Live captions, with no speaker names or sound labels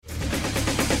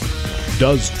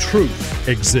Does truth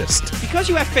exist? Because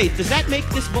you have faith, does that make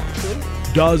this book true?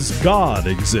 Does God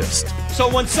exist?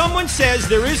 So when someone says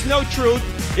there is no truth,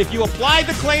 if you apply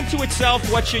the claim to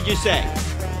itself, what should you say?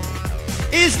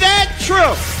 Is that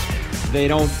true? They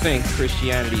don't think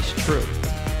Christianity's true.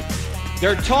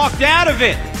 They're talked out of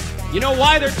it. You know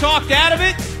why they're talked out of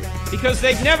it? Because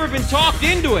they've never been talked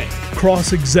into it.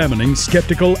 Cross-examining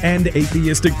skeptical and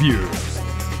atheistic views.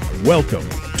 Welcome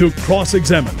to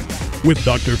Cross-Examine with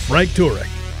Dr. Frank Turek.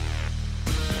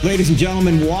 Ladies and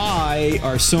gentlemen, why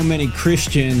are so many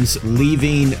Christians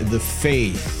leaving the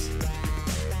faith?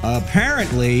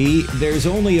 Apparently, there's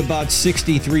only about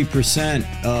 63%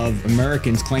 of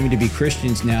Americans claiming to be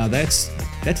Christians now. That's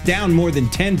down more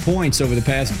than 10 points over the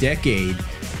past decade.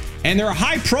 And there are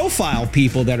high-profile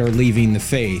people that are leaving the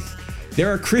faith.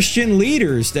 There are Christian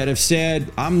leaders that have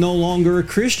said, I'm no longer a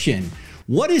Christian.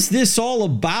 What is this all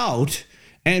about?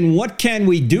 And what can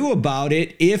we do about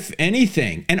it, if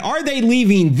anything? And are they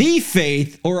leaving the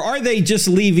faith, or are they just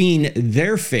leaving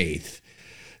their faith?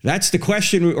 That's the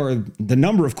question, or the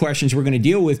number of questions we're going to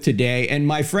deal with today. And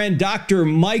my friend, Dr.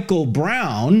 Michael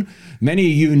Brown, many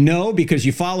of you know because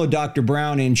you follow Dr.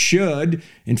 Brown and should.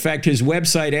 In fact, his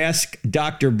website,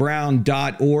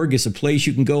 askdrbrown.org, is a place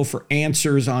you can go for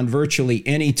answers on virtually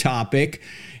any topic.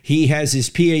 He has his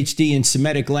PhD in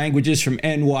Semitic languages from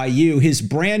NYU. His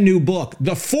brand new book,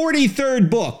 the 43rd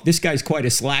book. This guy's quite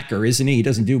a slacker, isn't he? He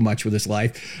doesn't do much with his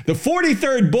life. The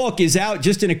 43rd book is out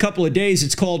just in a couple of days.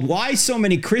 It's called Why So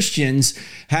Many Christians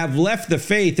Have Left the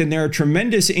Faith. And there are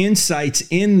tremendous insights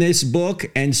in this book.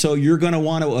 And so you're going to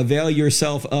want to avail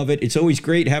yourself of it. It's always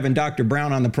great having Dr.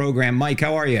 Brown on the program. Mike,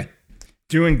 how are you?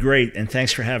 Doing great. And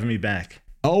thanks for having me back.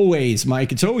 Always,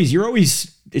 Mike. It's always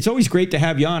great to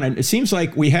have you on. And it seems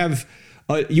like you have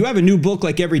a new book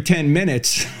like every 10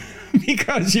 minutes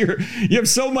because you have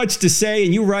so much to say,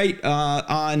 and you write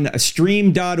on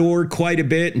stream.org quite a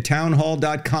bit and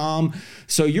townhall.com.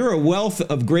 So you're a wealth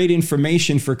of great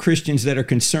information for Christians that are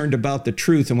concerned about the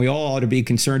truth, and we all ought to be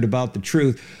concerned about the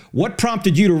truth. What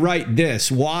prompted you to write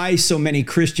this? Why so many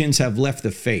Christians have left the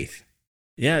faith?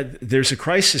 Yeah, there's a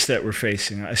crisis that we're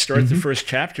facing. I start the first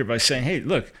chapter by saying, hey,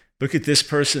 look at this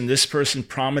person,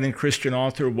 prominent Christian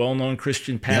author, well-known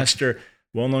Christian pastor,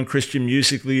 well-known Christian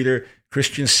music leader,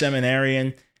 Christian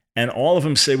seminarian, and all of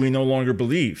them say we no longer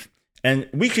believe. And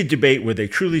we could debate were they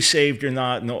truly saved or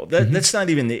not. No, that's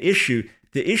not even the issue.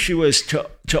 The issue is to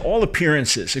all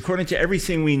appearances, according to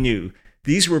everything we knew,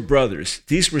 these were brothers,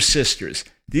 these were sisters,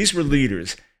 these were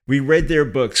leaders. We read their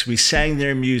books, we sang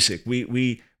their music,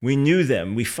 we knew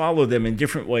them, we followed them in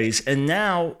different ways. And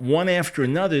now, one after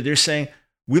another, they're saying,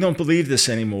 we don't believe this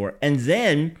anymore. And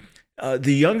then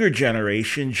the younger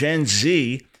generation, Gen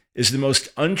Z, is the most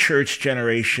unchurched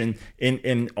generation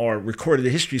in our recorded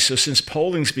history. So since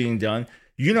polling's being done,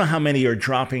 you know how many are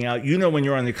dropping out. You know when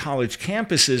you're on the college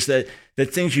campuses that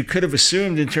things you could have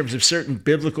assumed in terms of certain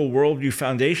biblical worldview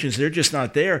foundations, they're just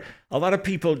not there. A lot of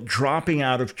people dropping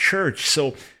out of church.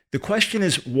 So the question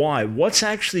is why? What's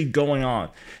actually going on?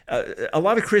 A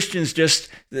lot of Christians just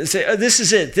say, oh, this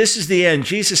is it. This is the end.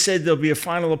 Jesus said there'll be a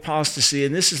final apostasy,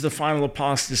 and this is the final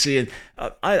apostasy. And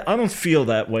I don't feel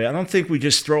that way. I don't think we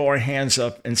just throw our hands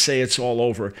up and say it's all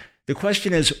over. The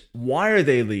question is, why are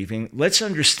they leaving? Let's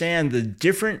understand the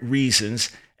different reasons,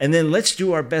 and then let's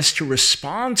do our best to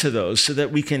respond to those so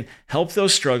that we can help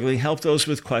those struggling, help those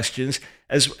with questions,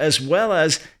 as well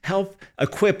as help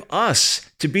equip us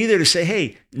to be there to say,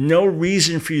 hey, no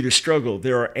reason for you to struggle.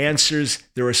 There are answers,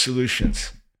 there are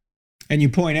solutions. And you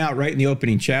point out right in the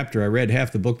opening chapter, I read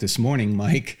half the book this morning,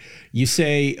 Mike, you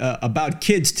say about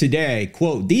kids today,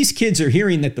 quote, these kids are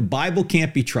hearing that the Bible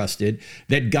can't be trusted,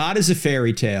 that God is a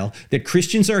fairy tale, that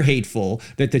Christians are hateful,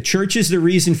 that the church is the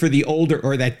reason for the older,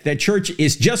 or that church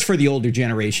is just for the older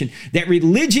generation, that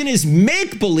religion is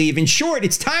make-believe. In short,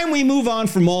 it's time we move on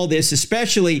from all this,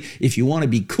 especially if you want to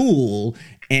be cool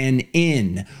and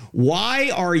in.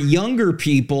 Why are younger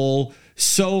people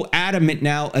so adamant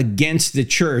now against the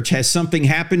church? Has something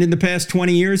happened in the past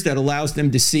 20 years that allows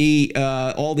them to see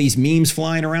all these memes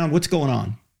flying around? What's going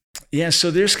on? Yeah,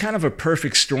 so there's kind of a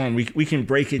perfect storm. We can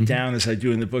break it down as I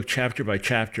do in the book, chapter by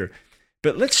chapter.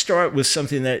 But let's start with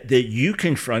something that you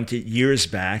confronted years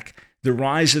back, the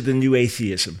rise of the new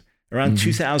atheism. Around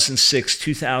 2006,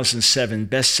 2007,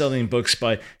 best-selling books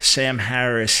by Sam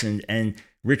Harris and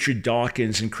Richard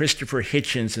Dawkins and Christopher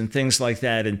Hitchens and things like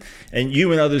that. And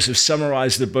you and others have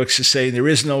summarized the books as saying there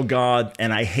is no God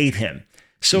and I hate him.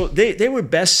 So they were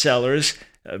bestsellers.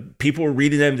 People were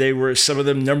reading them. They were, some of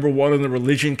them, #1 in the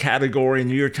religion category,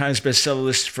 New York Times bestseller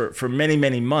list for many,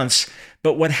 many months.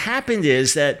 But what happened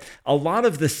is that a lot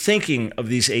of the thinking of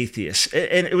these atheists,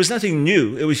 and it was nothing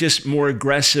new, it was just more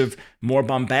aggressive, more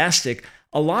bombastic,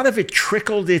 a lot of it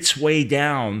trickled its way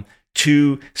down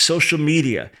to social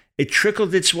media. It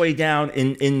trickled its way down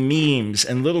in memes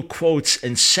and little quotes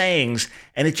and sayings,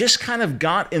 and it just kind of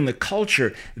got in the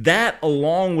culture. That,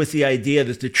 along with the idea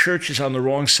that the church is on the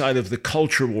wrong side of the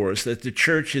culture wars, that the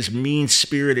church is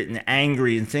mean-spirited and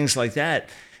angry and things like that.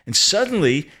 And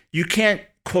suddenly, you can't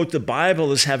quote the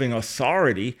Bible as having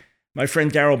authority. My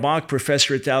friend Darrell Bock,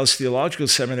 professor at Dallas Theological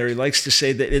Seminary, likes to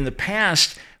say that in the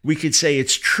past, we could say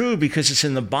it's true because it's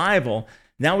in the Bible.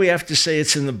 Now we have to say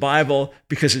it's in the Bible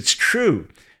because it's true,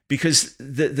 because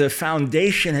the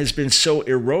foundation has been so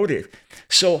eroded.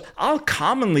 So I'll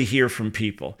commonly hear from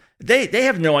people, they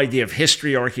have no idea of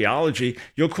history, archaeology.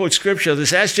 You'll quote scripture,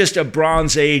 that's just a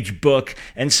Bronze Age book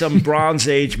and some Bronze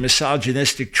Age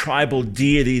misogynistic tribal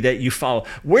deity that you follow.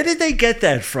 Where did they get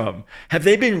that from? Have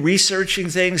they been researching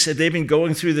things? Have they been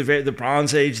going through the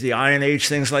Bronze Age, the Iron Age,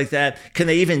 things like that? Can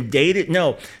they even date it?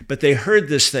 No, but they heard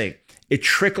this thing. It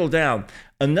trickled down.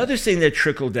 Another thing that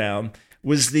trickled down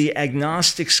was the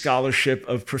agnostic scholarship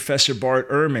of Professor Bart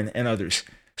Ehrman and others.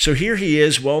 So here he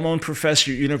is, well-known professor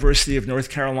at University of North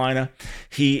Carolina.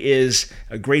 He is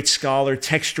a great scholar,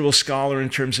 textual scholar in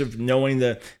terms of knowing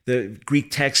the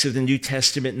Greek text of the New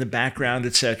Testament in the background,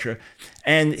 etc.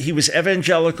 And he was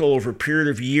evangelical over a period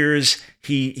of years.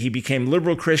 He became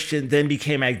liberal Christian, then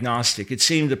became agnostic. It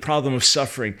seemed the problem of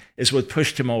suffering is what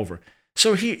pushed him over.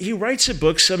 So he writes a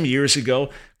book some years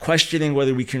ago questioning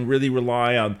whether we can really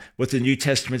rely on what the New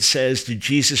Testament says. Did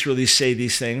Jesus really say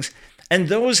these things? And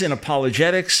those in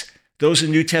apologetics, those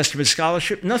in New Testament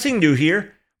scholarship, nothing new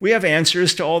here. We have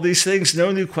answers to all these things,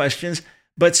 no new questions.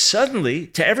 But suddenly,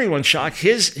 to everyone's shock,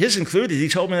 his included, he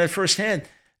told me that firsthand,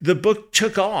 the book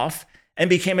took off and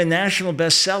became a national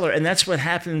bestseller. And that's what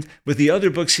happened with the other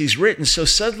books he's written. So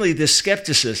suddenly this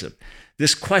skepticism,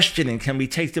 this questioning, can we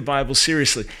take the Bible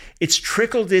seriously? It's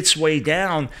trickled its way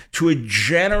down to a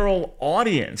general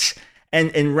audience.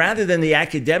 And rather than the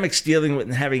academics dealing with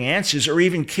and having answers, or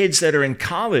even kids that are in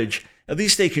college, at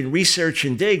least they can research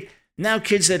and dig. Now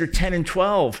kids that are 10 and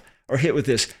 12 are hit with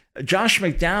this. Josh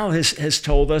McDowell has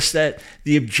told us that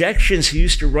the objections he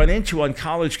used to run into on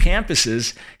college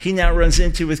campuses, he now runs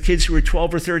into with kids who are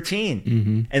 12 or 13.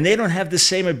 Mm-hmm. And they don't have the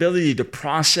same ability to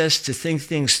process, to think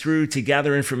things through, to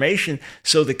gather information.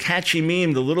 So the catchy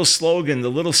meme, the little slogan,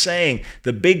 the little saying,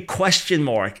 the big question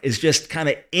mark is just kind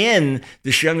of in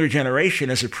this younger generation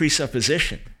as a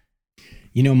presupposition.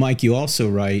 You know, Mike, you also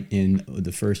write in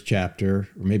the first chapter,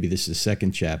 or maybe this is the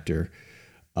second chapter,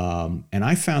 and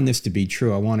I found this to be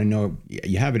true. I want to know,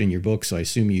 you have it in your book, so I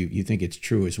assume you think it's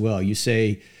true as well. You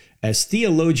say, as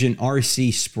theologian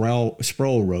R.C.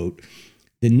 Sproul wrote,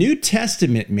 the New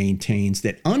Testament maintains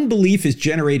that unbelief is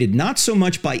generated not so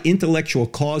much by intellectual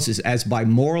causes as by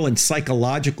moral and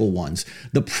psychological ones.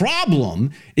 The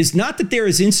problem is not that there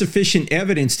is insufficient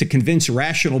evidence to convince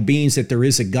rational beings that there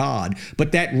is a God,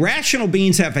 but that rational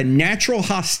beings have a natural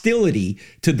hostility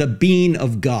to the being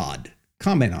of God.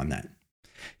 Comment on that.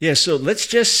 Yeah, so let's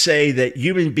just say that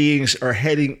human beings are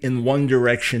heading in one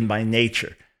direction by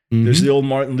nature. Mm-hmm. There's the old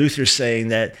Martin Luther saying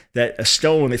that a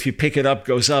stone, if you pick it up,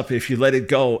 goes up. If you let it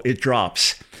go, it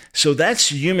drops. So that's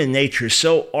human nature.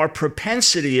 So our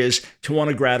propensity is to want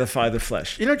to gratify the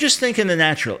flesh. You know, just think in the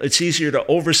natural. It's easier to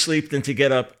oversleep than to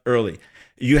get up early.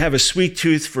 You have a sweet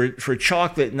tooth for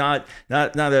chocolate, not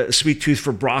a sweet tooth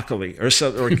for broccoli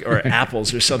or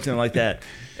apples or something like that.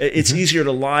 It's easier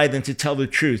to lie than to tell the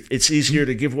truth. It's easier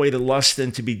to give way to lust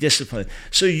than to be disciplined.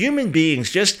 So human beings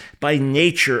just by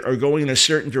nature are going in a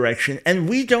certain direction, and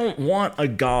we don't want a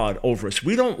God over us.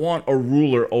 We don't want a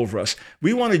ruler over us.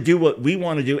 We want to do what we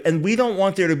want to do, and we don't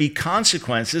want there to be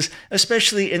consequences,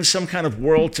 especially in some kind of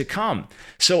world to come.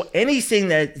 So anything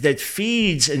that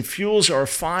feeds and fuels our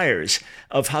fires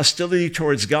of hostility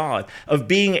towards God, of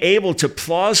being able to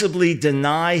plausibly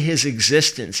deny his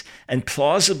existence and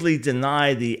plausibly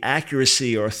deny the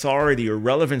accuracy or authority or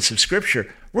relevance of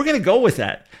Scripture, we're going to go with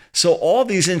that. So all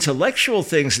these intellectual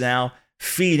things now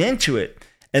feed into it.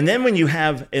 And then when you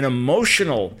have an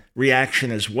emotional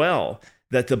reaction as well,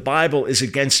 that the Bible is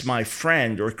against my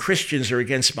friend or Christians are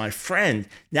against my friend,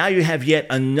 now you have yet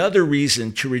another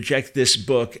reason to reject this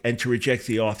book and to reject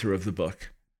the author of the book.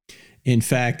 In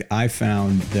fact, I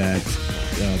found that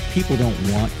people don't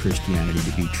want Christianity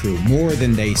to be true more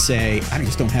than they say, I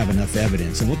just don't have enough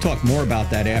evidence. And we'll talk more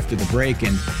about that after the break.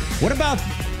 And what about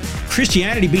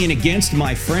Christianity being against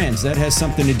my friends. That has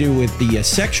something to do with the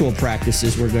sexual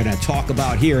practices we're going to talk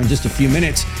about here in just a few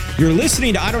minutes. You're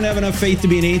listening to I Don't Have Enough Faith to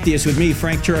Be an Atheist with me,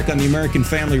 Frank Turek, on the American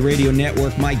Family Radio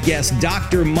Network. My guest,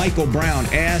 Dr. Michael Brown.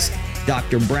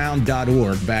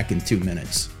 AskDrBrown.org. Back in 2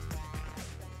 minutes.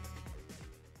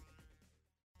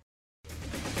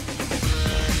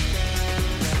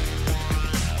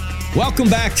 Welcome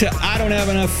back to I Don't Have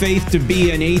Enough Faith to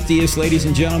Be an Atheist. Ladies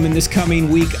and gentlemen, this coming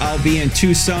week I'll be in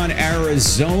Tucson,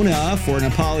 Arizona for an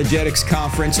apologetics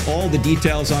conference. All the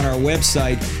details on our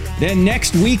website. Then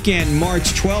next weekend, March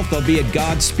 12th, I'll be at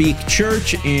Godspeak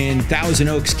Church in Thousand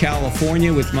Oaks,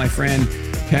 California with my friend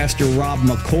Pastor Rob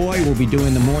McCoy. We'll be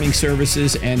doing the morning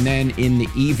services, and then in the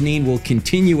evening we'll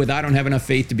continue with I Don't Have Enough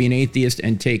Faith to Be an Atheist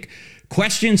and take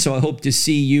questions. So I hope to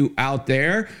see you out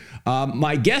there.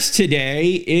 My guest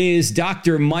today is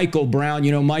Dr. Michael Brown.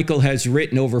 You know, Michael has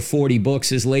written over 40 books.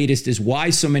 His latest is Why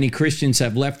So Many Christians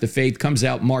Have Left the Faith, comes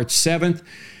out March 7th.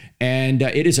 And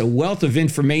it is a wealth of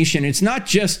information. It's not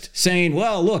just saying,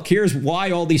 well, look, here's why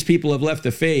all these people have left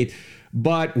the faith.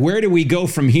 But where do we go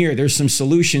from here? There's some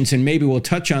solutions, and maybe we'll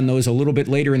touch on those a little bit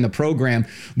later in the program.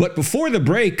 But before the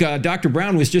break, Dr.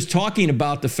 Brown was just talking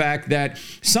about the fact that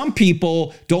some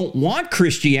people don't want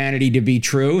Christianity to be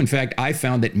true. In fact, I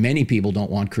found that many people don't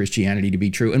want Christianity to be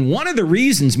true. And one of the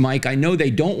reasons, Mike, I know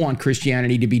they don't want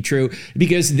Christianity to be true,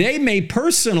 because they may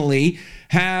personally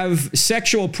have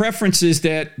sexual preferences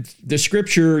that the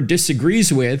scripture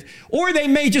disagrees with, or they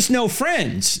may just know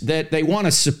friends that they want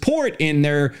to support in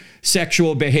their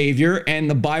sexual behavior, and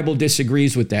the Bible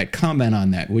disagrees with that. Comment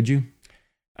on that, would you?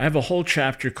 I have a whole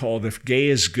chapter called If Gay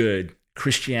is Good,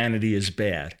 Christianity is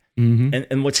Bad.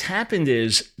 And what's happened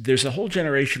is there's a whole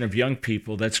generation of young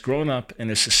people that's grown up in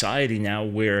a society now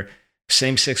where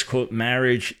same-sex, quote,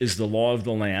 marriage is the law of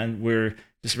the land, where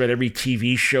just about every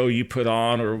TV show you put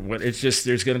on, or what, it's just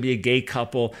there's going to be a gay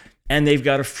couple and they've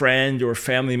got a friend or a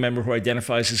family member who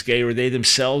identifies as gay, or they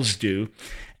themselves do.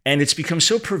 And it's become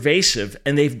so pervasive,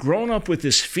 and they've grown up with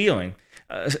this feeling,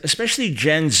 especially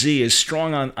Gen Z is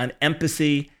strong on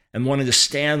empathy and wanting to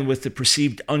stand with the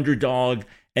perceived underdog.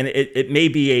 And it may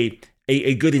be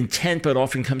a good intent, but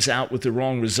often comes out with the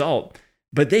wrong result.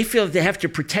 But they feel that they have to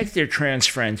protect their trans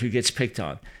friend who gets picked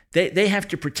on. They have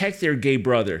to protect their gay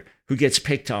brother who gets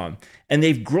picked on. And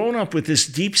they've grown up with this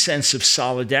deep sense of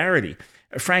solidarity.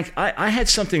 Frank, I had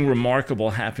something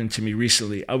remarkable happen to me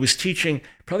recently. I was teaching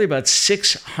probably about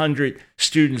 600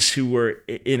 students who were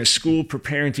in a school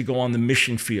preparing to go on the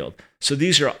mission field. So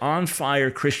these are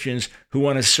on-fire Christians who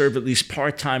want to serve at least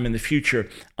part-time in the future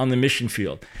on the mission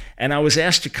field. And I was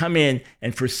asked to come in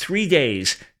and for 3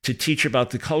 days to teach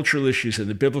about the cultural issues and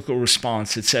the biblical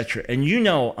response, etc. And you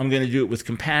know I'm going to do it with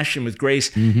compassion, with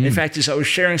grace. In fact, as I was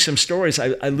sharing some stories,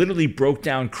 I literally broke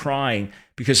down crying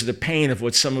because of the pain of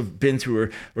what some have been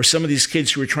through, or some of these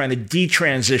kids who are trying to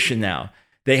detransition now.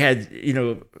 They had,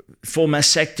 full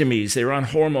mastectomies. They were on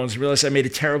hormones, realized I made a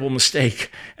terrible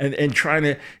mistake, and trying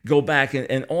to go back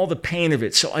and all the pain of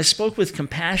it. So I spoke with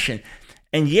compassion.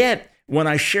 And yet, when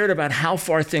I shared about how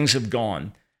far things have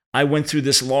gone, I went through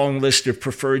this long list of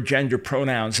preferred gender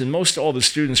pronouns, and most all the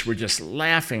students were just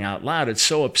laughing out loud. It's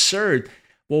so absurd.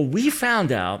 Well, we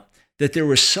found out that there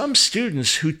were some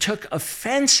students who took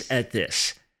offense at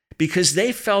this because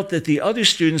they felt that the other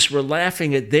students were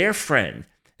laughing at their friend,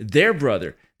 their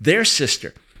brother, their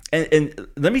sister. And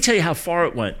let me tell you how far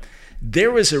it went.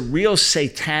 There was a real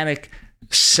satanic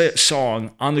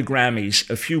song on the Grammys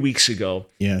a few weeks ago.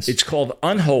 Yes. It's called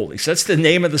Unholy. So that's the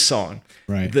name of the song.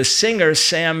 Right. The singer,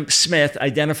 Sam Smith,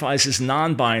 identifies as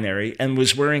non-binary and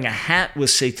was wearing a hat with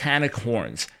satanic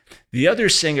horns. The other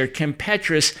singer, Kim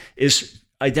Petras,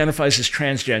 identifies as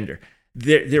transgender.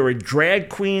 There were drag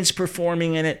queens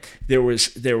performing in it. There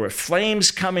were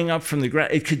flames coming up from the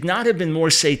ground. It could not have been more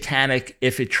satanic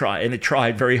if it tried, and it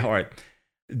tried very hard.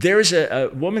 There's a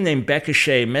woman named Becca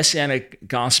Shea, Messianic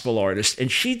gospel artist,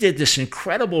 and she did this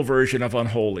incredible version of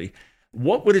Unholy.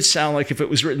 What would it sound like if it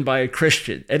was written by a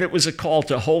Christian? And it was a call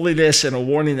to holiness and a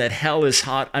warning that hell is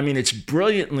hot. I mean, it's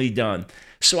brilliantly done.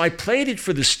 So I played it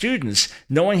for the students,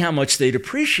 knowing how much they'd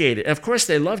appreciate it. And of course,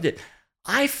 they loved it.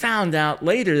 I found out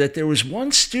later that there was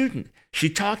one student, she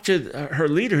talked to her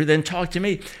leader, who then talked to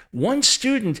me, one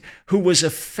student who was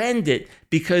offended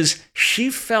because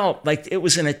she felt like it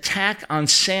was an attack on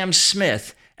Sam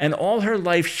Smith, and all her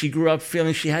life she grew up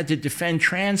feeling she had to defend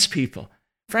trans people.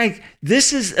 Frank,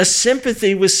 this is a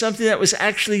sympathy with something that was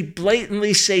actually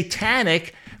blatantly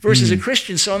satanic versus a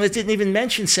Christian song that didn't even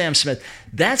mention Sam Smith.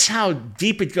 That's how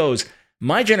deep it goes.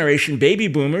 My generation, baby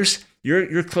boomers,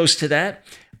 you're close to that.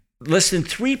 Less than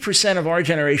 3% of our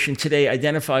generation today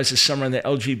identifies as somewhere on the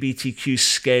LGBTQ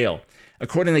scale.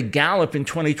 According to Gallup in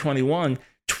 2021,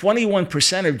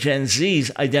 21% of Gen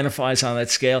Zs identifies on that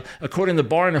scale. According to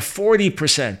Barna,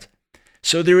 40%.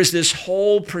 So there is this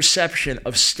whole perception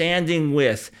of standing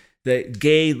with the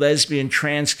gay, lesbian,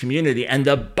 trans community, and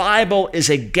the Bible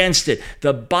is against it.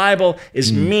 The Bible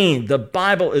is mean. The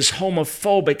Bible is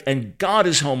homophobic, and God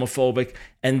is homophobic,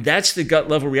 and that's the gut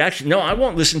level reaction. No, I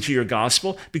won't listen to your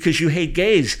gospel because you hate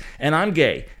gays, and I'm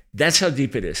gay. That's how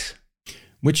deep it is.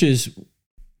 Which is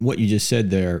what you just said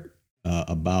there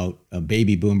about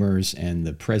baby boomers and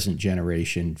the present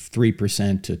generation,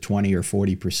 3% to 20 or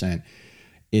 40%,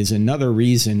 is another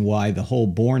reason why the whole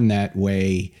born that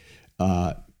way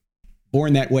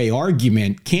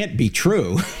argument can't be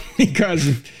true. Because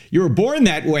if you were born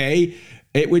that way,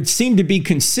 it would seem to be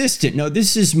consistent. No,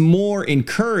 this is more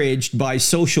encouraged by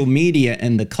social media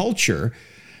and the culture.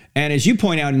 And as you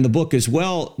point out in the book as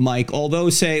well, Mike, although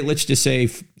let's just say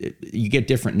you get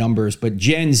different numbers, but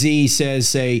Gen Z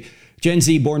Gen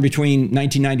Z born between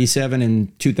 1997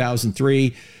 and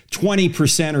 2003,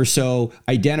 20% or so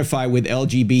identify with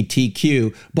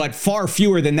LGBTQ, but far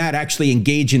fewer than that actually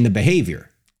engage in the behavior.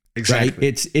 Exactly.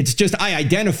 Right? It's just I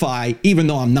identify even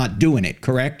though I'm not doing it,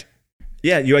 correct?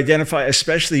 Yeah, you identify,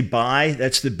 especially bi.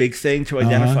 That's the big thing, to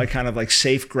identify kind of like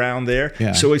safe ground there.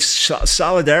 Yeah. So it's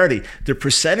solidarity. The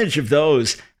percentage of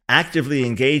those actively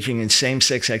engaging in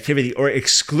same-sex activity or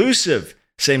exclusive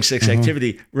same-sex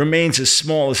activity remains as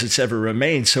small as it's ever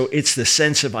remained. So it's the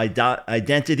sense of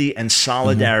identity and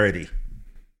solidarity.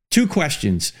 Two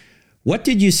questions. What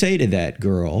did you say to that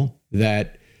girl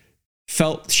that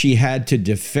felt she had to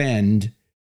defend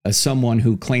someone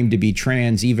who claimed to be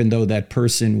trans, even though that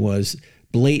person was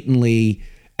blatantly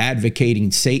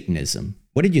advocating Satanism?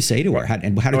 What did you say to her? How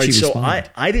did she respond?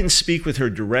 So I didn't speak with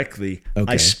her directly.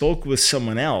 Okay. I spoke with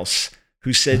someone else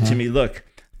who said to me, look,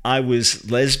 I was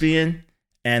lesbian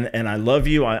and I love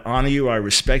you. I honor you. I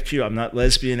respect you. I'm not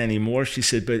lesbian anymore. She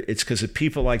said, but it's because of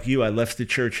people like you I left the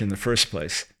church in the first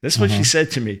place. That's what she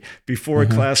said to me before a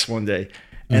class one day.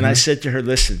 And I said to her,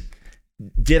 listen,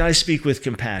 did I speak with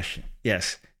compassion?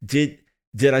 Yes.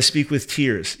 Did I speak with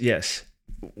tears? Yes.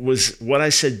 Was what I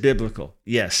said biblical?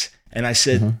 Yes. And I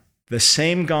said, the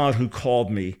same God who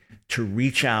called me to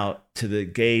reach out to the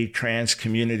gay, trans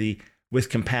community with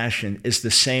compassion is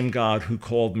the same God who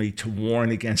called me to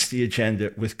warn against the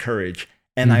agenda with courage.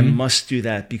 And I must do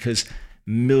that because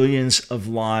millions of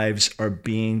lives are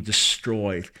being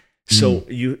destroyed. So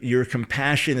your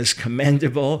compassion is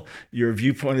commendable, your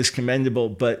viewpoint is commendable,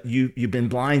 but you've been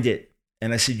blinded.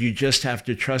 And I said, you just have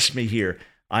to trust me here.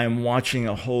 I am watching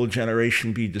a whole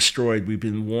generation be destroyed. We've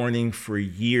been warning for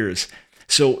years.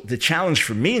 So the challenge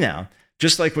for me now,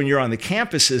 just like when you're on the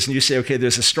campuses and you say, okay,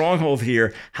 there's a stronghold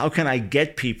here, how can I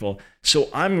get people? So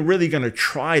I'm really going to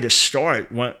try to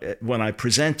start when I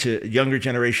present to younger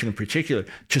generation in particular,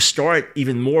 to start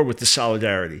even more with the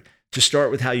solidarity, to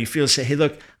start with how you feel. Say, hey,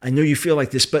 look, I know you feel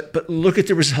like this, but look at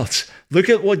the results. Look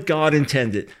at what God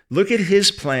intended. Look at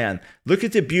his plan. Look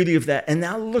at the beauty of that. And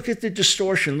now look at the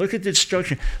distortion. Look at the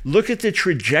destruction. Look at the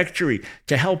trajectory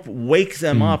to help wake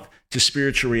them up to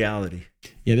spiritual reality.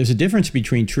 Yeah, there's a difference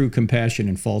between true compassion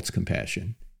and false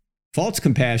compassion. False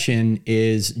compassion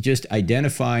is just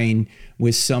identifying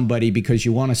with somebody because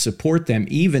you want to support them,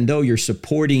 even though you're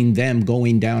supporting them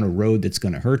going down a road that's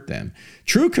going to hurt them.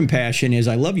 True compassion is,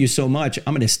 I love you so much,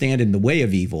 I'm going to stand in the way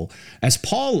of evil. As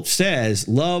Paul says,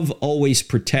 love always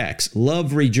protects.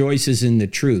 Love rejoices in the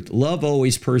truth. Love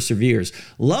always perseveres.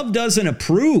 Love doesn't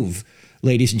approve,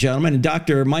 ladies and gentlemen. And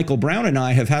Dr. Michael Brown and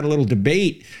I have had a little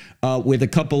debate with a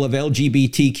couple of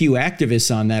LGBTQ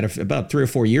activists on that about 3 or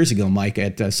 4 years ago, Mike,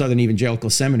 at Southern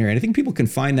Evangelical Seminary. And I think people can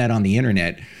find that on the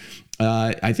internet.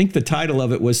 I think the title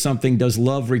of it was something, Does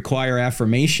Love Require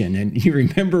Affirmation? And you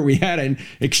remember we had an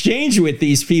exchange with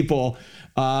these people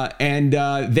and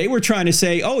they were trying to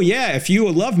say, oh yeah, if you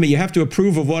love me, you have to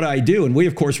approve of what I do. And we,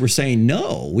 of course, were saying,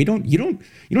 no, you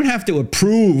don't have to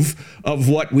approve of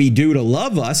what we do to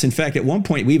love us. In fact, at one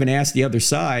point, we even asked the other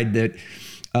side that,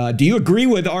 do you agree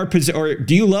with our position, or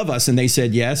do you love us? And they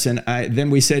said yes. And then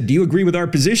we said, do you agree with our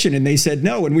position? And they said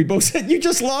no. And we both said, you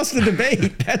just lost the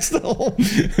debate. That's the whole.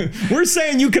 We're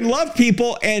saying you can love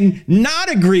people and not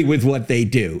agree with what they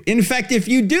do. In fact, if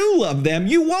you do love them,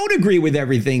 you won't agree with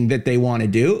everything that they want to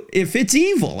do if it's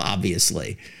evil,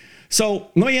 obviously.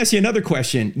 So let me ask you another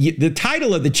question. The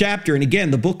title of the chapter, and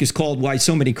again, the book is called Why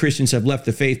So Many Christians Have Left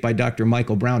the Faith by Dr.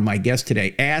 Michael Brown, my guest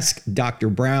today,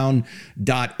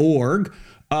 askdrbrown.org.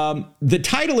 The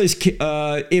title is,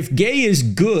 If Gay is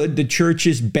Good, the Church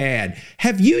is Bad.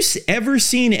 Have you ever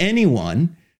seen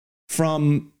anyone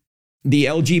from the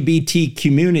LGBT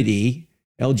community,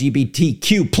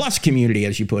 LGBTQ plus community,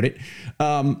 as you put it,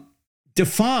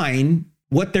 define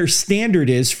what their standard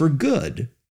is for good.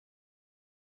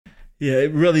 Yeah,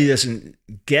 it really doesn't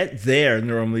get there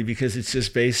normally because it's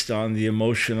just based on the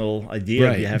emotional idea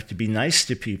of you have to be nice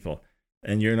to people.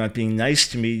 And you're not being nice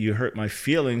to me, you hurt my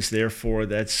feelings, therefore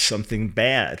that's something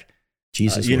bad.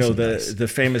 Jesus, the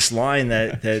famous line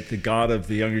that the God of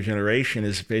the younger generation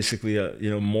is basically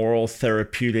a moral,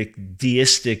 therapeutic,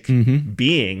 deistic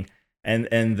being,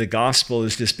 and the gospel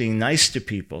is just being nice to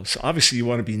people. So obviously you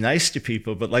want to be nice to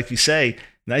people, but like you say,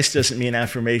 nice doesn't mean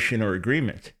affirmation or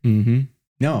agreement. Mm-hmm.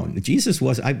 No, Jesus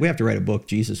was. We have to write a book.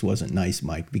 Jesus wasn't nice,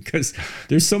 Mike, because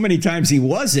there's so many times he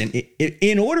wasn't.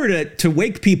 In order to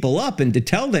wake people up and to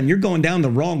tell them you're going down the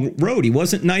wrong road, he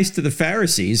wasn't nice to the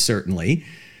Pharisees. Certainly,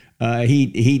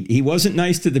 he wasn't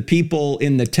nice to the people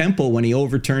in the temple when he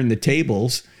overturned the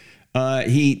tables.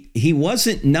 He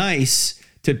wasn't nice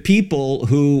to people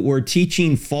who were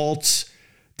teaching false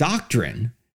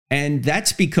doctrine. And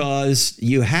that's because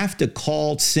you have to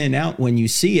call sin out when you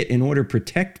see it in order to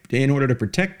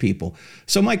protect people.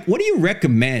 So, Mike, what do you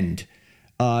recommend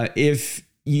if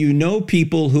you know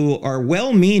people who are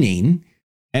well-meaning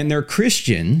and they're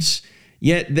Christians,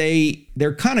 yet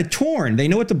they're kind of torn? They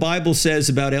know what the Bible says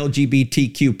about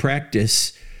LGBTQ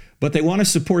practice, but they want to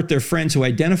support their friends who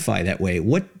identify that way.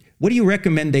 What do you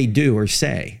recommend they do or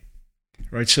say?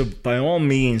 Right. So by all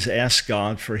means, ask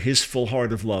God for his full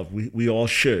heart of love. We all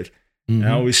should. Mm-hmm. And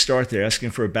I always start there, asking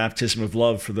for a baptism of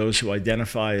love for those who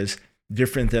identify as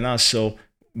different than us. So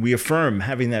we affirm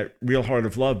having that real heart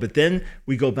of love. But then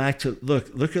we go back to,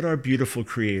 look at our beautiful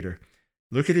Creator.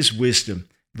 Look at his wisdom.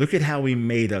 Look at how he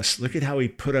made us. Look at how he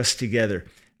put us together.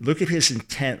 Look at his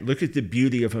intent. Look at the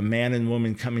beauty of a man and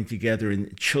woman coming together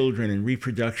and children and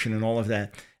reproduction and all of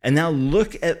that. And now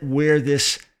look at where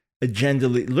this agenda.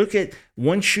 Look at,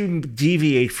 once you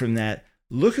deviate from that,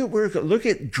 look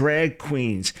at drag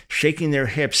queens shaking their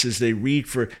hips as they read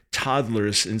for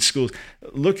toddlers in schools.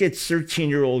 Look at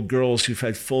 13-year-old girls who've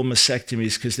had full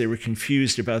mastectomies because they were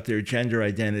confused about their gender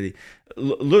identity.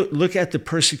 Look at the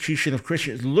persecution of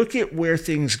Christians. Look at where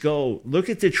things go. Look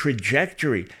at the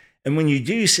trajectory. And when you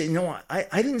do, you say, no, I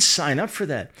didn't sign up for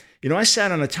that. I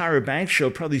sat on a Tyra Banks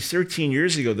show probably 13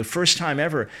 years ago, the first time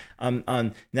ever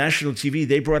on national TV.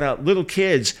 They brought out little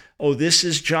kids. Oh, this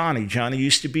is Johnny. Johnny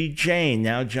used to be Jane.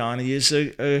 Now Johnny is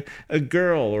a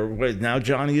girl, or now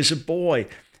Johnny is a boy.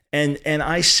 And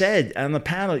I said on the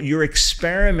panel, you're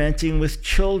experimenting with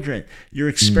children. You're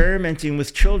experimenting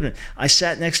with children. I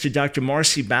sat next to Dr.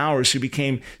 Marcy Bowers, who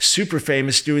became super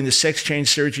famous doing the sex change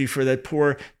surgery for that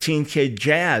poor teen kid,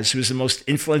 Jazz, who was the most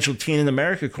influential teen in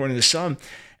America, according to some.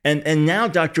 And now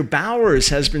Dr. Bowers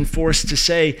has been forced to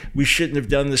say, we shouldn't have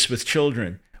done this with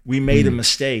children. We made a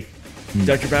mistake.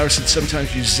 Dr. Bowers said,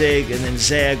 sometimes you zig and then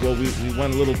zag. Well, we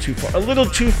went a little too far. A little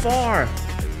too far.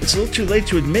 It's a little too late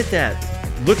to admit that.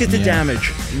 Look at the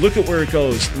damage. Look at where it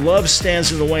goes. Love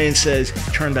stands in the way and says,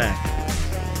 turn back.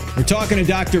 We're talking to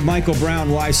Dr. Michael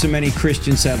Brown, why so many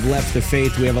Christians have left the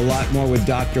faith. We have a lot more with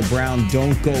Dr. Brown.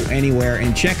 Don't go anywhere.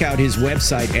 And check out his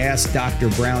website,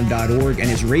 AskDrBrown.org, and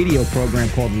his radio program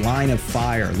called Line of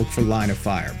Fire. Look for Line of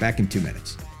Fire. Back in 2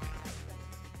 minutes.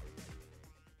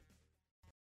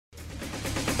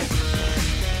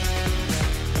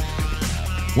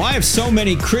 Why have so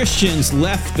many Christians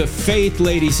left the faith,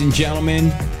 ladies and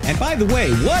gentlemen? And by the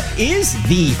way, what is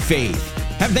the faith?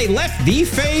 Have they left the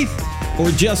faith or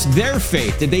just their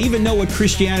faith? Did they even know what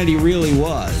Christianity really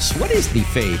was? What is the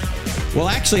faith? Well,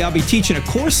 actually, I'll be teaching a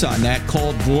course on that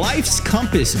called Life's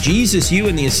Compass, Jesus, You,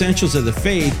 and the Essentials of the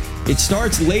Faith. It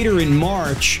starts later in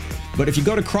March, but if you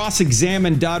go to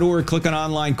crossexamine.org, click on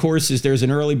online courses, there's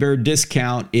an early bird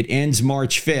discount. It ends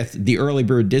March 5th, the early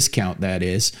bird discount, that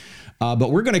is.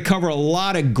 But we're going to cover a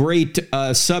lot of great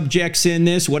subjects in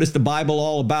this. What is the Bible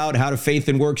all about? How do faith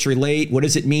and works relate? What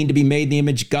does it mean to be made in the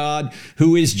image of God?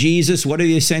 Who is Jesus? What are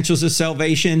the essentials of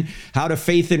salvation? How do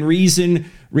faith and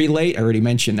reason relate? I already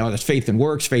mentioned, that's faith and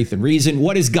works, faith and reason.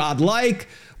 What is God like?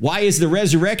 Why is the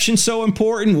resurrection so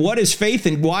important? What is faith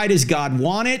and why does God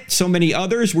want it? So many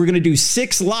others. We're going to do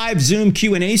 6 live Zoom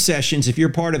Q&A sessions if you're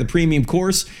part of the premium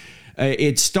course.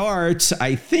 It starts,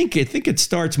 I think it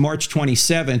starts March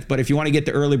 27th, but if you want to get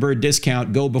the early bird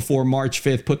discount, go before March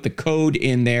 5th, put the code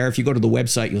in there. If you go to the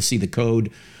website, you'll see the code.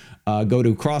 Go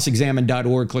to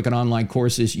crossexamine.org, click on online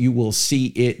courses. You will see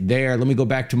it there. Let me go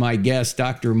back to my guest,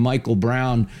 Dr. Michael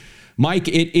Brown. Mike,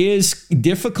 it is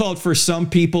difficult for some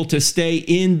people to stay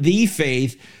in the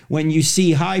faith when you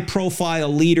see high-profile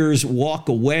leaders walk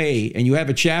away, and you have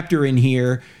a chapter in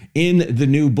here in the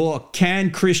new book,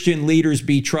 Can Christian Leaders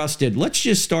Be Trusted? Let's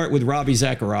just start with Ravi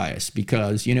Zacharias,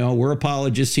 because, we're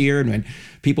apologists here, and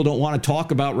people don't want to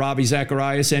talk about Ravi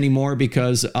Zacharias anymore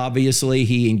because obviously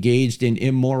he engaged in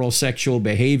immoral sexual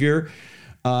behavior,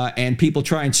 and people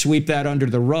try and sweep that under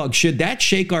the rug. Should that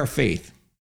shake our faith?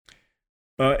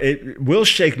 It will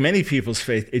shake many people's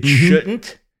faith. It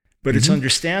shouldn't, but it's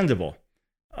understandable.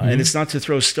 And it's not to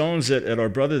throw stones at our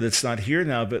brother that's not here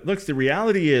now. But look, the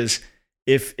reality is,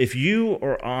 if you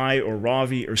or I or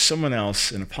Ravi or someone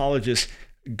else, an apologist,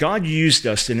 God used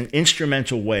us in an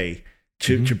instrumental way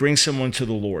to bring someone to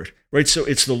the Lord, right? So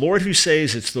it's the Lord who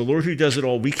saves. It's the Lord who does it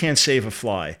all. We can't save a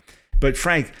fly. But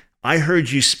Frank, I heard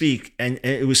you speak, and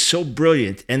it was so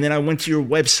brilliant. And then I went to your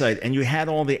website, and you had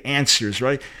all the answers,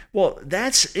 right? Well,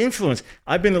 that's influence.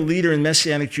 I've been a leader in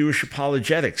Messianic Jewish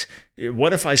apologetics.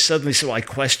 What if I suddenly I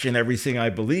question everything I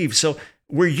believe? So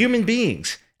we're human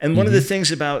beings. And one of the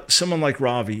things about someone like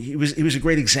Ravi, he was a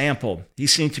great example. He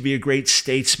seemed to be a great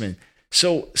statesman.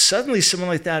 So suddenly someone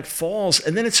like that falls,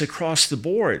 and then it's across the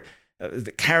board.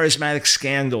 The charismatic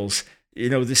scandals,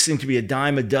 this seemed to be a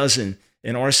dime a dozen.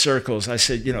 In our circles, I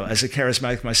said, as a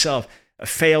charismatic myself,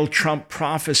 failed Trump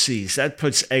prophecies, that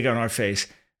puts egg on our face.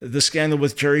 The scandal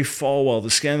with Jerry Falwell, the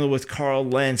scandal with Carl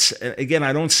Lentz. And again,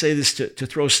 I don't say this to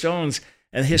throw stones.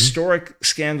 And historic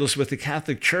scandals with the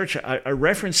Catholic Church. I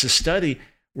referenced a study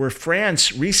where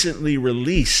France recently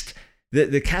released,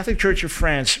 the Catholic Church of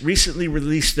France recently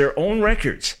released their own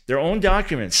records, their own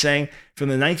documents, saying from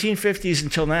the 1950s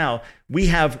until now, we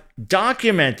have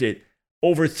documented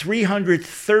over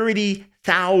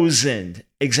 330,000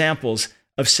 examples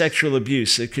of sexual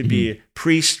abuse. It could be a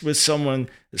priest with someone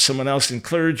else in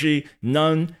clergy,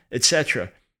 nun, etc.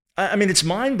 I mean, it's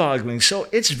mind-boggling. So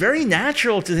it's very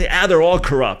natural to think, they're all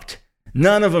corrupt.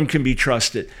 None of them can be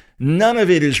trusted. None of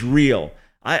it is real.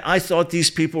 I thought these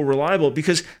people were reliable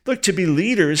because, look, to be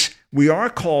leaders, we are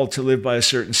called to live by a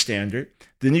certain standard.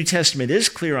 The New Testament is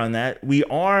clear on that. We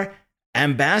are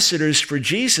ambassadors for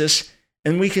Jesus,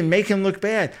 and we can make him look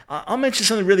bad. I'll mention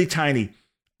something really tiny.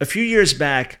 A few years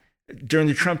back, during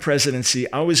the Trump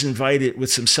presidency, I was invited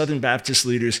with some Southern Baptist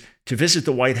leaders to visit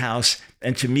the White House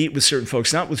and to meet with certain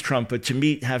folks, not with Trump, but to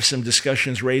meet, have some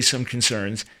discussions, raise some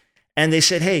concerns. And they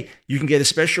said, hey, you can get a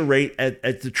special rate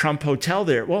at the Trump Hotel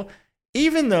there. Well,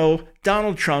 even though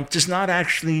Donald Trump does not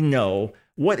actually know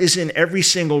what is in every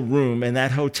single room in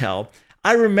that hotel,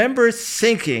 I remember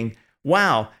thinking,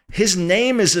 wow, his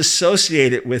name is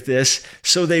associated with this,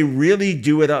 so they really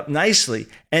do it up nicely.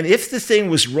 And if the thing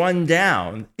was run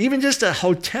down, even just a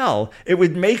hotel, it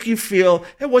would make you feel,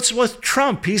 hey, what's with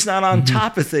Trump? He's not on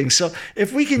top of things. So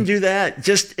if we can do that,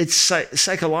 it's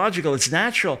psychological, it's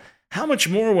natural. How much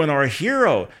more when our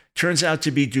hero turns out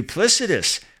to be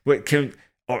duplicitous?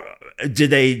 Did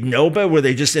they know better? Were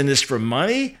they just in this for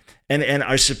money? And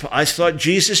I thought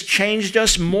Jesus changed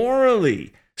us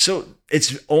morally. So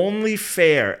it's only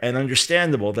fair and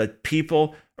understandable that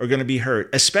people are going to be hurt,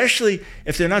 especially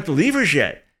if they're not believers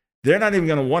yet. They're not even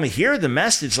going to want to hear the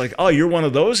message like, oh, you're one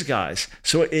of those guys.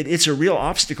 So it's a real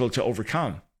obstacle to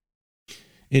overcome.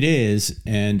 It is.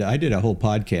 And I did a whole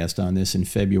podcast on this in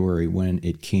February when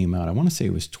it came out. I want to say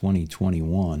it was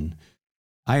 2021.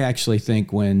 I actually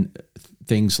think when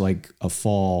things like a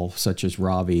fall such as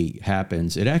Ravi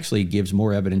happens, it actually gives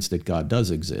more evidence that God does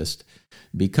exist,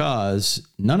 because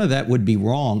none of that would be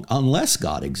wrong unless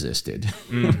God existed,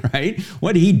 right?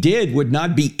 What he did would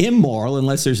not be immoral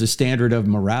unless there's a standard of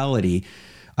morality.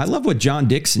 I love what John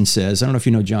Dixon says. I don't know if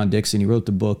you know John Dixon. He wrote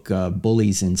the book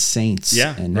Bullies and Saints.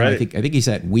 Yeah, and right. I think he's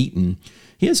at Wheaton.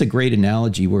 He has a great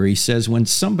analogy where he says when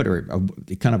somebody,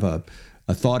 kind of a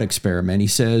thought experiment, he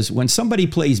says, when somebody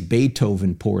plays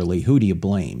Beethoven poorly, who do you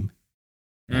blame?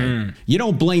 Right? You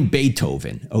don't blame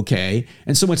Beethoven, okay?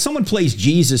 And so when someone plays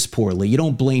Jesus poorly, you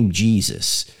don't blame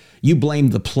Jesus. You blame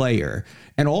the player.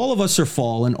 And all of us are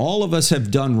fallen. All of us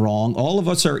have done wrong. All of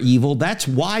us are evil. That's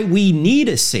why we need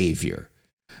a savior.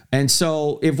 And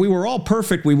so if we were all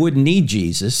perfect, we wouldn't need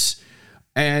Jesus.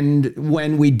 And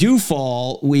when we do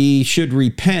fall, we should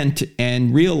repent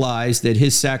and realize that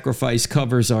his sacrifice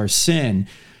covers our sin.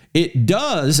 It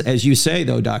does, as you say,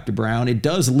 though, Dr. Brown, it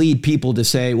does lead people to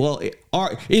say, well,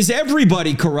 is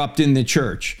everybody corrupt in the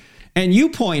church? And you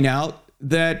point out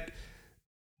that,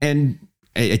 and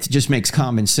it just makes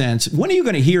common sense. When are you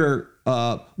going to hear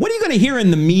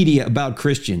in the media about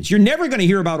Christians? You're never going to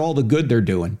hear about all the good they're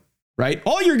doing, right?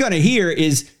 All you're going to hear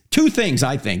is two things,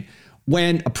 I think.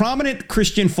 When a prominent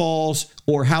Christian falls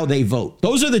or how they vote.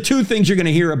 Those are the two things you're going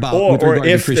to hear about. Or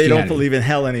if they don't believe in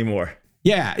hell anymore.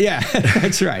 Yeah,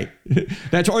 that's right.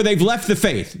 Or they've left the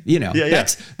faith.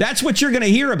 That's what you're going to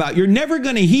hear about. You're never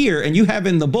going to hear, and you have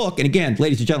in the book, and again,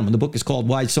 ladies and gentlemen, the book is called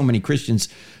Why So Many Christians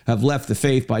Have Left the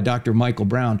Faith by Dr. Michael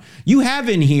Brown. You have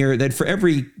in here that for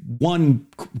every one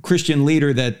Christian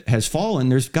leader that has fallen,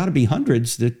 there's got to be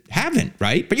hundreds that haven't,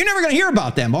 right? But you're never going to hear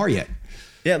about them, are you?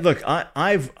 Yeah, look,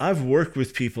 I've worked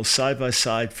with people side by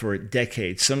side for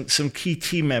decades. Some key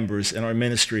team members in our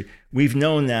ministry, we've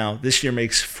known now, this year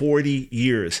makes 40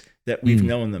 years that we've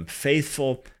known them.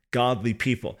 Faithful, godly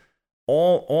people.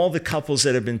 All the couples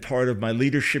that have been part of my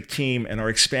leadership team and our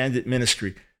expanded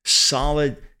ministry,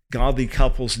 solid, godly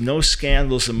couples, no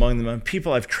scandals among them. And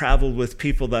people I've traveled with,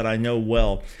 people that I know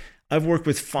well. I've worked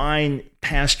with fine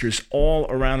pastors all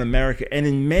around America and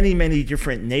in many, many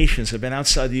different nations. I've been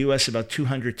outside the U.S. about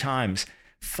 200 times.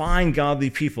 Fine, godly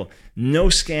people, no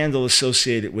scandal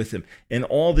associated with them. In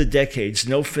all the decades,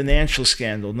 no financial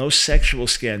scandal, no sexual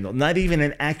scandal, not even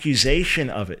an accusation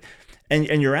of it. And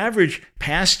your average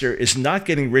pastor is not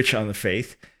getting rich on the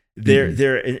faith.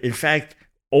 They're in fact,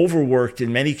 overworked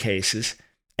in many cases.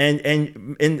 And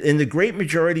in the great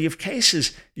majority of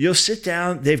cases, you'll sit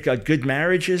down, they've got good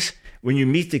marriages. When you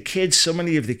meet the kids, so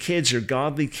many of the kids are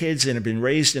godly kids and have been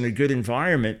raised in a good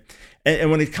environment. And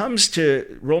when it comes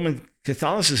to Roman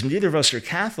Catholicism, neither of us are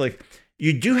Catholic,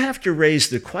 you do have to raise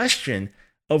the question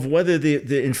of whether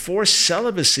the enforced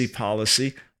celibacy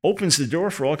policy opens the door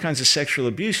for all kinds of sexual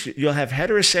abuse. You'll have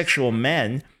heterosexual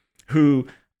men who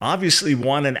obviously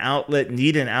want an outlet,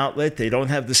 need an outlet. They don't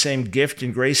have the same gift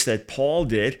and grace that Paul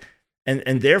did.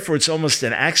 And therefore, it's almost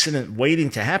an accident waiting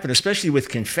to happen, especially with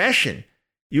confession.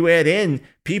 You add in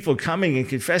people coming and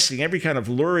confessing every kind of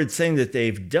lurid thing that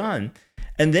they've done.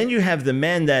 And then you have the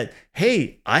men that,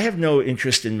 hey, I have no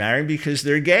interest in marrying because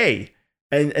they're gay.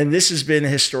 And this has been a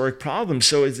historic problem.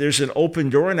 So there's an open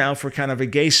door now for kind of a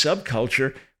gay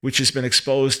subculture, which has been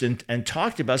exposed and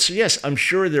talked about. So yes, I'm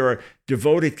sure there are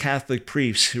devoted Catholic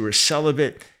priests who are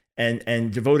celibate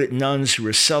and devoted nuns who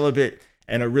are celibate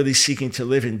and are really seeking to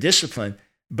live in discipline.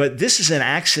 But this is an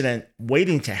accident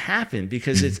waiting to happen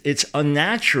because it's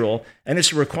unnatural, and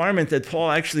it's a requirement that Paul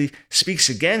actually speaks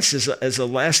against as a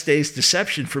last day's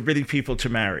deception, forbidding people to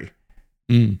marry.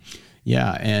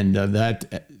 Yeah, and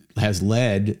that has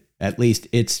led, at least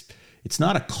it's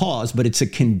not a cause, but it's a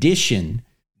condition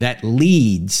that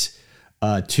leads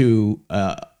to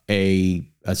a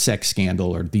sex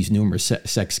scandal, or these numerous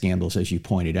sex scandals, as you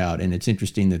pointed out. And it's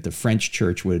interesting that the French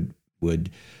church would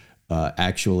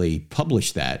actually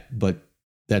publish that, but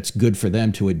that's good for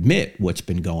them to admit what's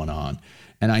been going on.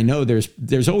 And I know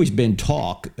there's always been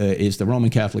talk, is the Roman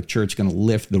Catholic Church going to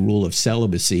lift the rule of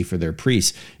celibacy for their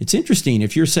priests? It's interesting,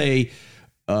 if you're, say,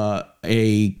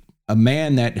 a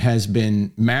man that has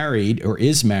been married or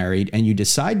is married and you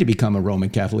decide to become a Roman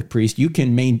Catholic priest, you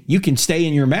can stay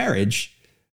in your marriage.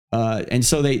 And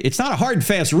so it's not a hard and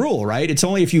fast rule, right? It's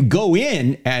only if you go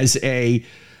in as a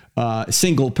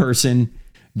single person,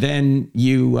 then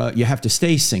you have to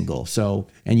stay single. So,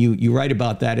 and you write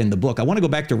about that in the book. I want to go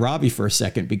back to Robbie for a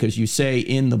second, because you say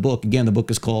in the book, again, the book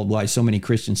is called Why So Many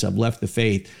Christians Have Left the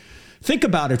Faith. Think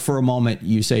about it for a moment,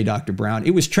 you say, Dr. Brown.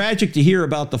 It was tragic to hear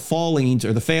about the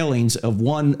failings of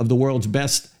one of the world's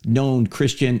best known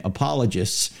Christian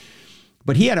apologists.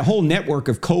 But he had a whole network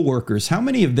of coworkers. How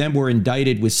many of them were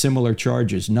indicted with similar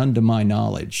charges? None to my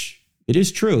knowledge. It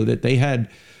is true that they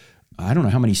had, I don't know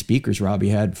how many speakers Robbie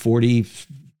had, 40,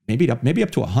 maybe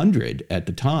up to 100 at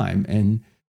the time. And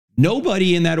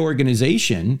nobody in that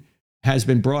organization has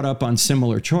been brought up on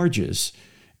similar charges.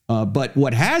 But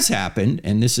what has happened,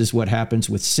 and this is what happens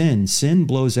with sin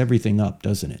blows everything up,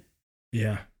 doesn't it?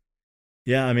 Yeah.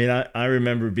 Yeah, I mean, I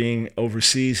remember being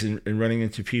overseas and running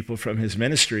into people from his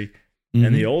ministry. Mm-hmm.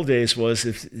 And the old days was,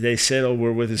 if they said, oh,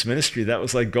 we're with his ministry, that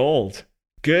was like gold.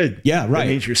 Good. Yeah, right. That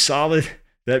means you're solid.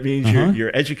 That means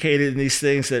you're educated in these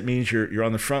things. That means you're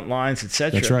on the front lines,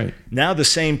 etc. That's right. Now the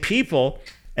same people,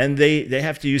 and they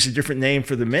have to use a different name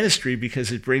for the ministry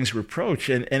because it brings reproach.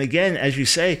 And again, as you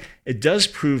say, it does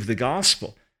prove the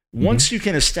gospel. Once you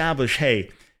can establish, hey,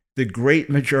 the great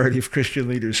majority of Christian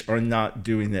leaders are not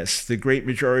doing this. The great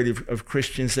majority of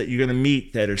Christians that you're going to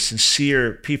meet that are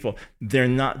sincere people, they're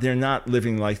not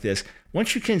living like this.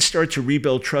 Once you can start to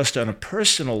rebuild trust on a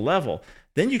personal level,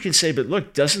 then you can say, but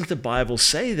look, doesn't the Bible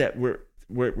say that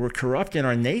we're corrupt in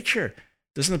our nature?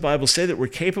 Doesn't the Bible say that we're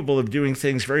capable of doing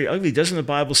things very ugly? Doesn't the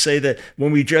Bible say that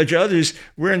when we judge others,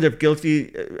 we end up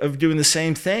guilty of doing the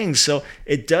same things? So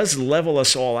it does level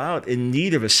us all out in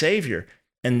need of a Savior.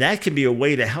 And that can be a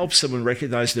way to help someone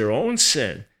recognize their own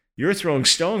sin. You're throwing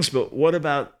stones, but what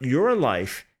about your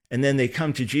life? And then they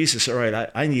come to Jesus. All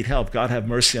right, I need help. God have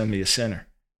mercy on me, a sinner.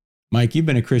 Mike, you've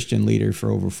been a Christian leader for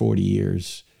over 40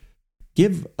 years.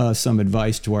 Give some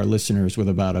advice to our listeners with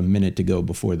about a minute to go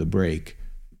before the break,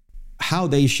 how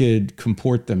they should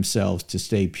comport themselves to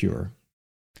stay pure.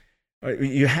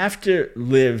 You have to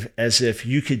live as if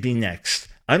you could be next.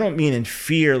 I don't mean in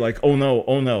fear, like, oh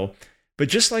no. But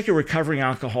just like a recovering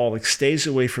alcoholic stays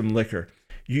away from liquor,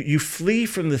 you flee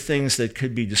from the things that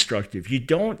could be destructive. You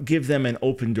don't give them an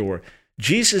open door.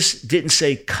 Jesus didn't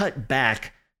say cut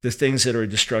back the things that are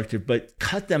destructive, but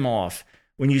cut them off.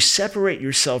 When you separate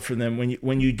yourself from them,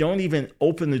 when you don't even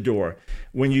open the door,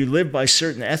 when you live by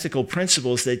certain ethical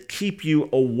principles that keep you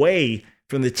away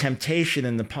from the temptation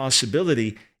and the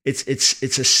possibility, it's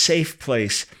a safe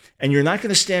place. And you're not going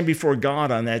to stand before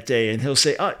God on that day and he'll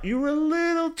say, oh, you were a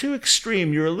little too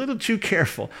extreme. You're a little too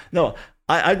careful. No,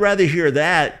 I'd rather hear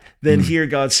that than hear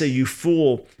God say, you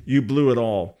fool, you blew it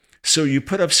all. So you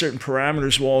put up certain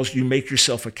parameters, walls, you make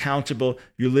yourself accountable,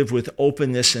 you live with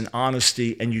openness and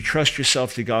honesty, and you trust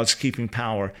yourself to God's keeping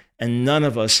power. And none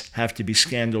of us have to be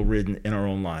scandal-ridden in our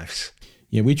own lives.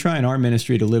 Yeah, we try in our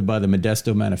ministry to live by the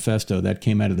Modesto Manifesto. That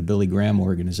came out of the Billy Graham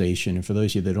organization. And for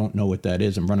those of you that don't know what that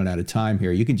is, I'm running out of time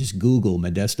here. You can just Google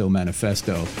Modesto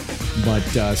Manifesto.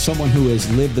 But someone who has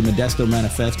lived the Modesto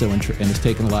Manifesto and has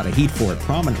taken a lot of heat for it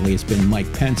prominently has been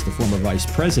Mike Pence, the former vice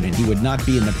president. He would not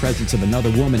be in the presence of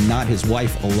another woman, not his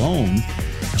wife alone,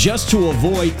 just to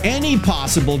avoid any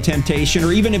possible temptation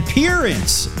or even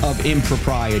appearance of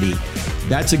impropriety.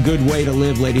 That's a good way to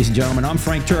live, ladies and gentlemen. I'm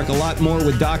Frank Turek. A lot more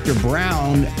with Dr.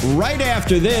 Brown right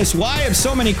after this. Why have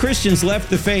so many Christians left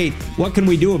the faith? What can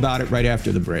we do about it right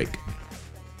after the break?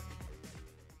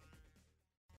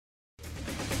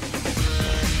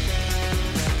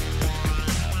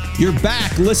 You're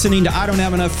back listening to I Don't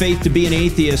Have Enough Faith to Be an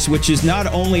Atheist, which is not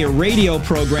only a radio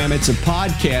program, it's a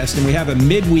podcast, and we have a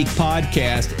midweek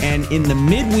podcast. And in the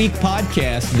midweek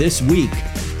podcast this week,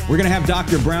 we're going to have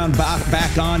Dr. Brown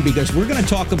back on because we're going to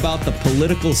talk about the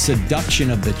political seduction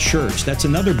of the church. That's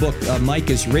another book Mike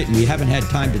has written we haven't had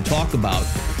time to talk about.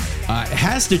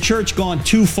 Has the church gone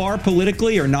too far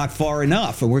politically or not far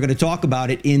enough? And we're going to talk about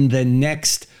it in the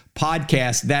next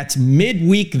podcast. That's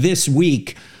midweek this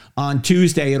week. On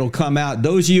Tuesday, it'll come out.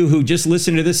 Those of you who just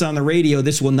listen to this on the radio,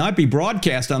 this will not be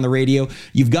broadcast on the radio.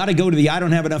 You've got to go to the I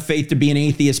Don't Have Enough Faith to Be an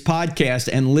Atheist podcast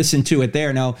and listen to it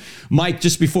there. Now, Mike,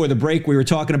 just before the break, we were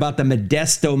talking about the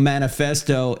Modesto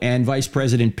Manifesto, and Vice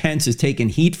President Pence has taken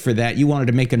heat for that. You wanted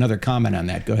to make another comment on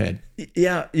that. Go ahead.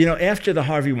 Yeah, after the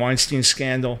Harvey Weinstein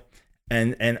scandal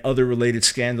and other related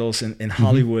scandals in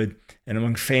Hollywood and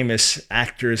among famous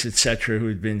actors, et cetera, who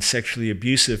had been sexually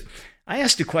abusive, I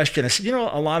asked a question. I said,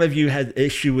 a lot of you had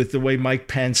issue with the way Mike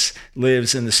Pence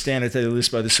lives and the standard that he lives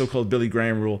by, the so-called Billy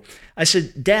Graham rule. I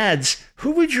said, dads,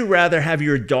 who would you rather have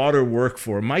your daughter work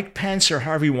for, Mike Pence or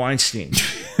Harvey Weinstein?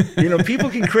 People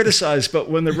can criticize, but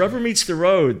when the rubber meets the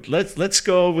road, let's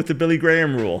go with the Billy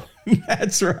Graham rule.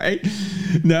 That's right.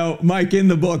 Now, Mike, in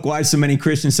the book, Why So Many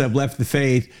Christians Have Left the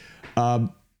Faith,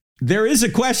 there is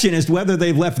a question as to whether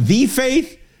they've left the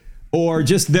faith or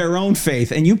just their own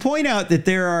faith. And you point out that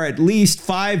there are at least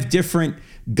 5 different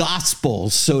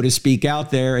gospels, so to speak,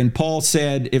 out there. And Paul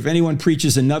said, if anyone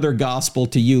preaches another gospel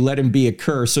to you, let him be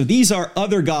accursed. So these are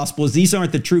other gospels. These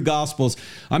aren't the true gospels.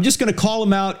 I'm just going to call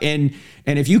them out. And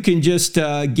if you can just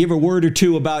give a word or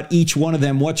two about each one of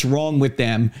them, what's wrong with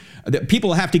them.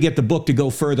 People have to get the book to go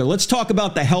further. Let's talk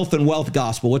about the health and wealth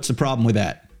gospel. What's the problem with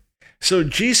that? So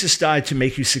Jesus died to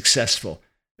make you successful.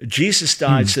 Jesus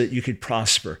died so that you could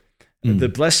prosper. The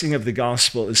blessing of the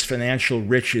gospel is financial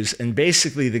riches. And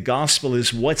basically, the gospel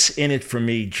is what's in it for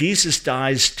me. Jesus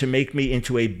dies to make me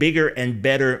into a bigger and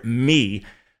better me.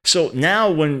 So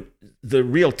now when the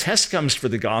real test comes for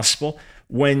the gospel,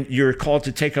 when you're called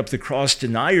to take up the cross,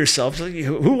 deny yourself, like,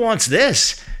 who wants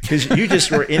this? Because you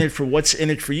just were in it for what's in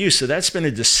it for you. So that's been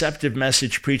a deceptive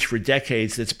message preached for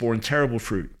decades that's borne terrible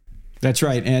fruit. That's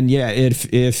right. And yeah,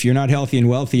 if you're not healthy and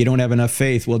wealthy, you don't have enough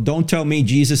faith. Well, don't tell me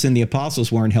Jesus and the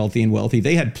apostles weren't healthy and wealthy.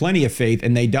 They had plenty of faith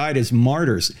and they died as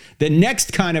martyrs. The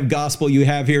next kind of gospel you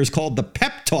have here is called the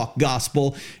pep talk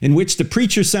gospel, in which the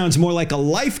preacher sounds more like a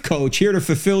life coach here to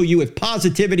fulfill you with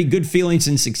positivity, good feelings,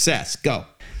 and success. Go.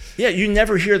 Yeah, you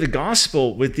never hear the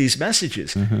gospel with these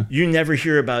messages. You never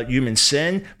hear about human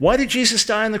sin. Why did Jesus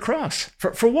die on the cross?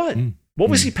 For what?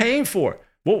 What was he paying for?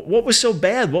 What was so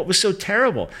bad? What was so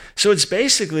terrible? So it's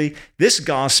basically this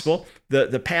gospel.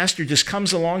 The pastor just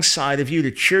comes alongside of you to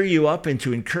cheer you up and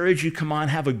to encourage you. Come on,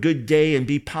 have a good day and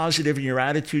be positive in your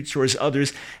attitude towards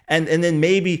others. And then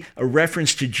maybe a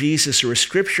reference to Jesus or a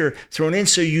scripture thrown in.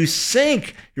 So you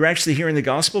think you're actually hearing the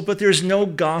gospel, but there's no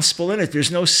gospel in it.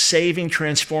 There's no saving,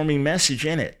 transforming message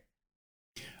in it.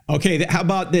 Okay, how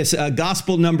about this?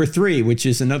 Gospel number 3, which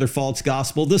is another false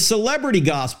gospel, the celebrity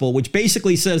gospel, which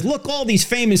basically says, look, all these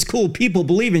famous, cool people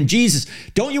believe in Jesus.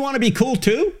 Don't you want to be cool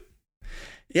too?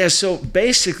 Yeah, so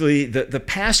basically the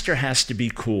pastor has to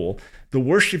be cool. The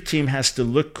worship team has to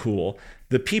look cool.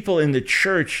 The people in the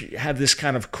church have this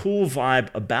kind of cool vibe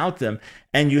about them,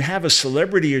 and you have a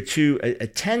celebrity or two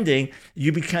attending,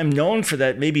 you become known for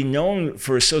that, maybe known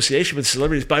for association with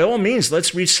celebrities. By all means,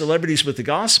 let's reach celebrities with the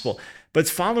gospel. But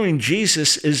following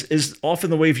Jesus is often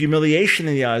the way of humiliation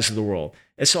in the eyes of the world.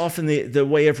 It's often the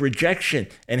way of rejection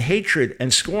and hatred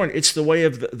and scorn. It's the way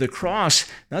of the cross,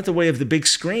 not the way of the big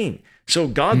screen. So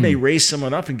God may raise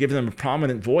someone up and give them a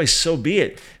prominent voice, so be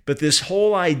it. But this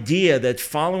whole idea that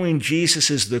following Jesus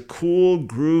is the cool,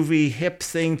 groovy, hip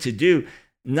thing to do,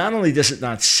 not only does it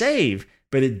not save,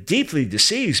 but it deeply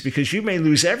deceives, because you may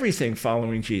lose everything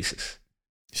following Jesus.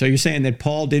 So you're saying that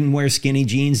Paul didn't wear skinny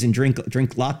jeans and drink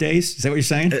lattes? Is that what you're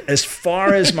saying? As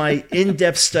far as my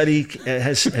in-depth study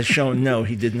has shown, no,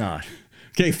 he did not.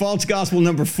 Okay, false gospel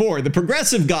number 4. The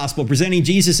progressive gospel, presenting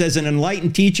Jesus as an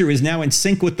enlightened teacher, is now in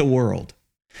sync with the world.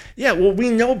 Yeah, well, we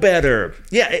know better.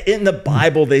 Yeah, in the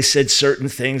Bible, they said certain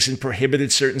things and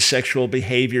prohibited certain sexual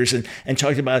behaviors and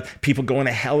talked about people going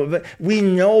to hell. But we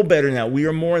know better now. We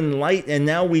are more enlightened, and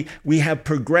now we have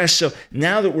progressed. So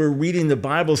now that we're reading the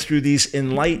Bible through these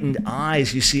enlightened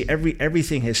eyes, you see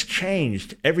everything has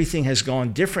changed. Everything has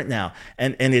gone different now.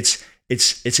 And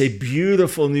it's a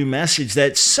beautiful new message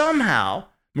that somehow,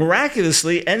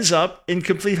 miraculously, ends up in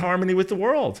complete harmony with the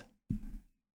world.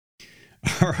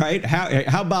 All right.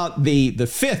 How about the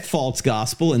 5th false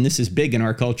gospel, and this is big in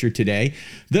our culture today,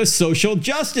 the social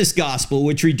justice gospel,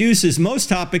 which reduces most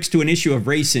topics to an issue of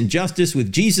race and justice,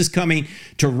 with Jesus coming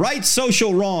to right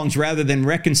social wrongs rather than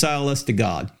reconcile us to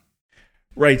God.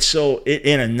 Right. So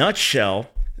in a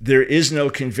nutshell, there is no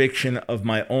conviction of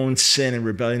my own sin and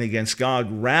rebellion against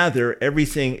God. Rather,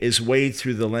 everything is weighed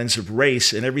through the lens of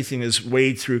race, and everything is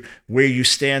weighed through where you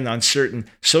stand on certain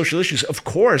social issues. Of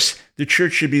course, the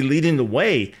church should be leading the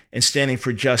way in standing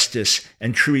for justice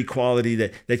and true equality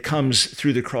that comes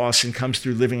through the cross and comes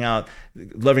through living out,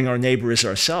 loving our neighbor as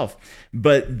ourselves.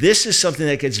 But this is something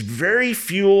that gets very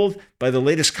fueled by the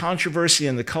latest controversy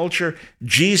in the culture.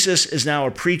 Jesus is now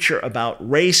a preacher about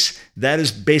race. That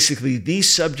is basically the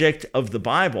subject of the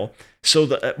Bible.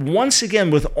 So once again,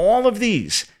 with all of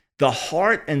these, the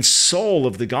heart and soul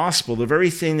of the gospel, the very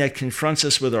thing that confronts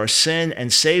us with our sin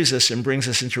and saves us and brings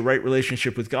us into right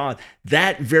relationship with God,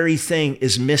 that very thing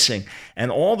is missing.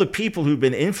 And all the people who've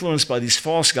been influenced by these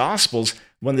false gospels,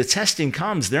 when the testing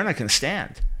comes, they're not going to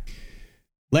stand.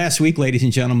 Last week, ladies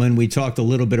and gentlemen, we talked a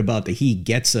little bit about the He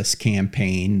Gets Us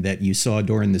campaign that you saw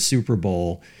during the Super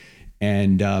Bowl.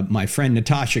 And my friend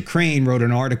Natasha Crane wrote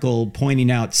an article pointing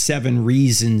out 7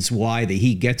 reasons why the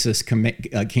He Gets Us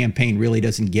campaign really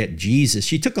doesn't get Jesus.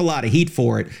 She took a lot of heat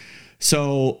for it.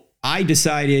 So I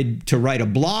decided to write a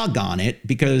blog on it,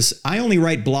 because I only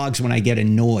write blogs when I get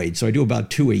annoyed. So I do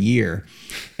about 2 a year.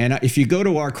 And if you go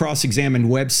to our Cross-Examined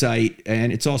website,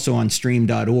 and it's also on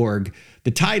stream.org,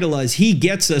 the title is He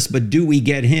Gets Us, But Do We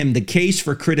Get Him? The Case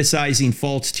for Criticizing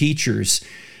False Teachers.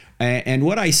 And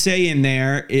what I say in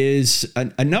there is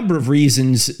a number of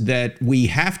reasons that we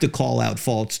have to call out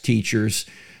false teachers.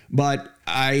 But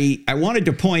I wanted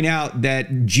to point out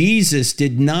that Jesus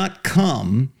did not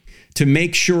come to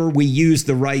make sure we use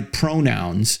the right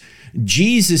pronouns.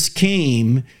 Jesus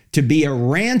came to be a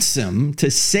ransom to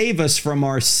save us from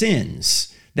our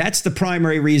sins. That's the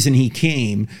primary reason he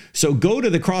came. So go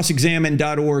to the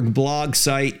crossexamined.org blog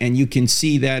site, and you can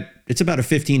see that it's about a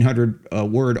 1,500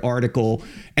 word article.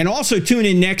 And also tune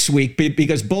in next week,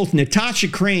 because both Natasha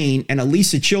Crane and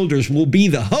Elisa Childers will be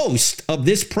the host of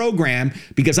this program,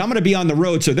 because I'm going to be on the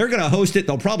road. So they're going to host it.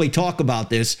 They'll probably talk about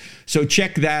this. So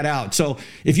check that out. So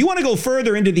if you want to go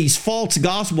further into these false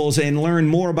gospels and learn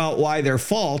more about why they're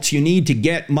false, you need to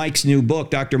get Mike's new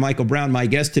book, Dr. Michael Brown, my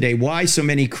guest today, Why So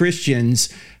Many Christians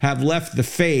Have Left the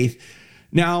Faith.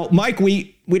 Now, Mike,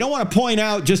 we don't want to point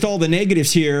out just all the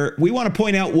negatives here. We want to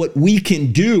point out what we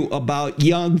can do about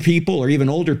young people or even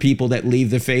older people that leave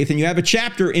the faith. And you have a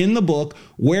chapter in the book.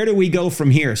 Where do we go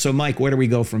from here? So, Mike, where do we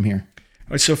go from here?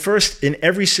 All right, so first, in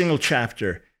every single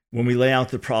chapter, when we lay out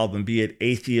the problem, be it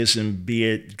atheism, be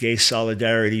it gay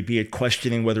solidarity, be it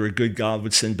questioning whether a good God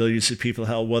would send billions of people to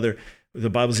hell, whether the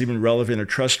Bible is even relevant or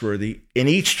trustworthy, in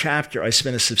each chapter, I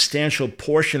spend a substantial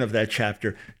portion of that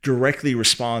chapter directly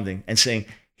responding and saying,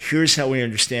 here's how we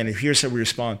understand it, here's how we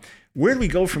respond. Where do we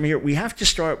go from here? We have to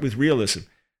start with realism.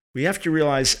 We have to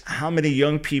realize how many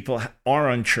young people are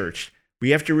unchurched.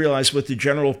 We have to realize what the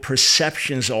general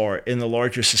perceptions are in the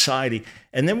larger society.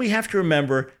 And then we have to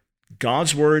remember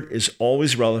God's word is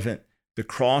always relevant. The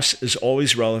cross is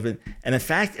always relevant. And in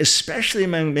fact, especially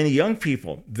among many young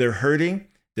people, they're hurting,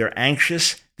 they're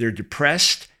anxious, they're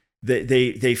depressed,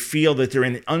 they feel that they're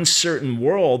in an uncertain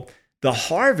world. The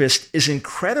harvest is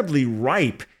incredibly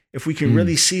ripe if we can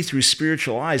really see through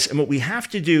spiritual eyes. And what we have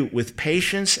to do with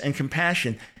patience and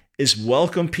compassion is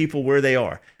welcome people where they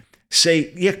are.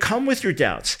 Say, yeah, come with your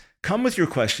doubts. Come with your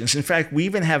questions. In fact, we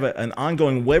even have an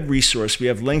ongoing web resource. We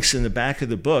have links in the back of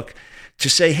the book to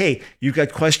say, hey, you've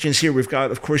got questions here. We've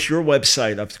got, of course, your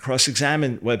website, up the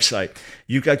Cross-Examine website.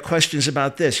 You've got questions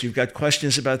about this. You've got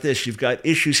questions about this. You've got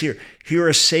issues here. Here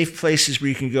are safe places where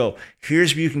you can go.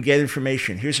 Here's where you can get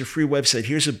information. Here's a free website.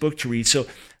 Here's a book to read. So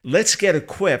let's get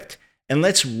equipped and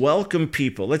let's welcome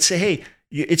people. Let's say, hey,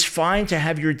 it's fine to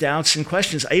have your doubts and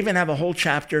questions. I even have a whole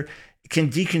chapter, Can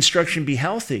Deconstruction Be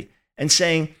Healthy? And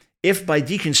saying, if by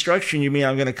deconstruction you mean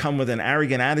I'm going to come with an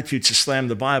arrogant attitude to slam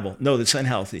the Bible, no, that's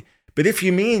unhealthy. But if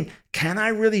you mean, can I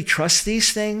really trust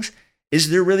these things? Is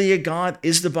there really a God?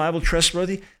 Is the Bible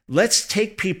trustworthy? Let's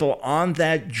take people on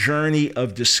that journey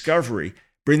of discovery,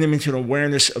 bring them into an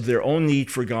awareness of their own need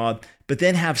for God, but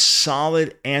then have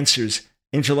solid answers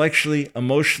intellectually,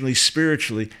 emotionally,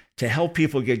 spiritually to help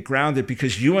people get grounded,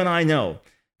 because you and I know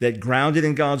that grounded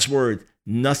in God's word,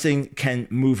 nothing can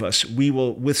move us. We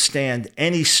will withstand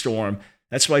any storm.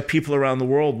 That's why people around the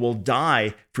world will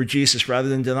die for Jesus rather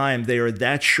than deny him. They are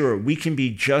that sure. We can be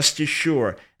just as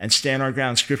sure and stand our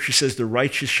ground. Scripture says the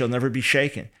righteous shall never be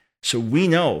shaken. So we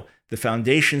know the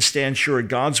foundation stands sure.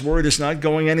 God's word is not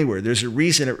going anywhere. There's a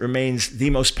reason it remains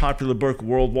the most popular book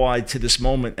worldwide to this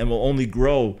moment and will only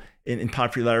grow in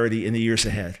popularity in the years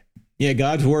ahead. Yeah,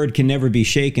 God's word can never be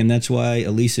shaken. That's why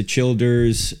Elisa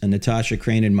Childers, Natasha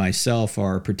Crane, and myself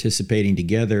are participating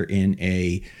together in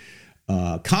a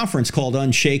conference called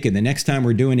Unshaken. The next time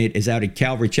we're doing it is out at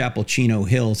Calvary Chapel, Chino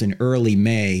Hills in early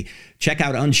May. Check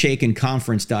out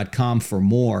unshakenconference.com for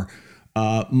more.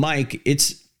 Mike,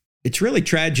 it's really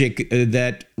tragic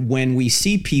that when we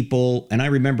see people, and I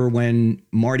remember when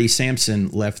Marty Sampson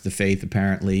left the faith,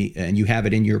 apparently, and you have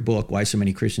it in your book, Why So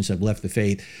Many Christians Have Left the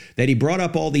Faith, that he brought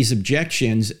up all these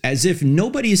objections as if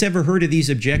nobody's ever heard of these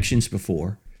objections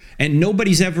before and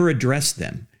nobody's ever addressed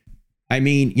them. I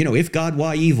mean, if God,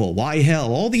 why evil? Why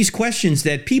hell? All these questions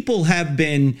that people have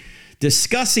been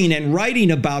discussing and writing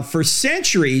about for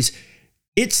centuries.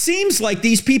 It seems like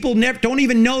these people don't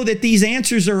even know that these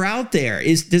answers are out there.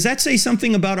 Does that say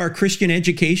something about our Christian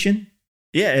education?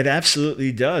 Yeah, it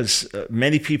absolutely does.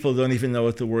 Many people don't even know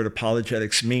what the word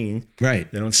apologetics mean. Right.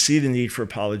 They don't see the need for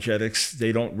apologetics.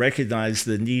 They don't recognize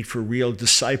the need for real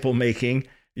disciple making,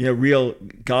 real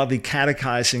godly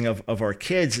catechizing of our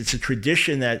kids. It's a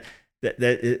tradition that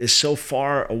is so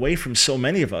far away from so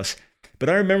many of us. But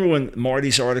I remember when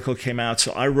Marty's article came out,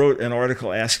 so I wrote an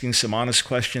article asking some honest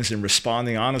questions and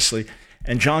responding honestly.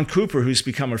 And John Cooper, who's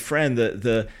become a friend,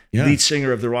 the lead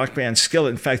singer of the rock band Skillet,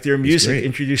 in fact, their music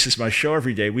introduces my show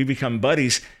every day. We become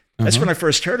buddies. That's when I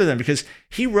first heard of them, because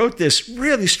he wrote this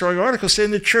really strong article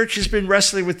saying the church has been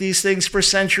wrestling with these things for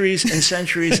centuries and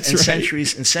centuries and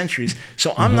centuries and centuries.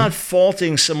 So I'm not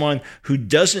faulting someone who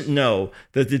doesn't know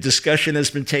that the discussion has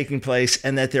been taking place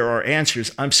and that there are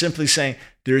answers. I'm simply saying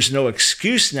there's no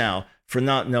excuse now for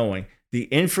not knowing. The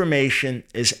information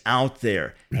is out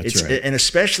there. That's right. And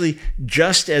especially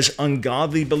just as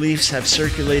ungodly beliefs have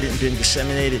circulated and been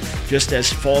disseminated, just as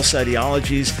false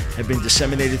ideologies have been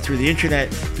disseminated through the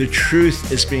internet, the truth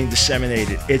is being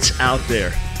disseminated. It's out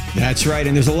there. That's right.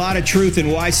 And there's a lot of truth in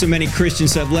Why So Many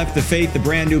Christians Have Left the Faith, the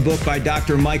brand new book by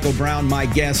Dr. Michael Brown, my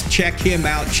guest. Check him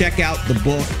out. Check out the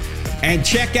book. And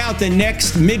check out the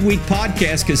next midweek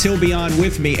podcast, because he'll be on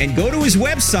with me. And go to his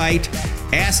website,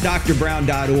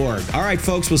 AskDrBrown.org. All right,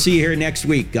 folks, we'll see you here next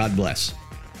week. God bless.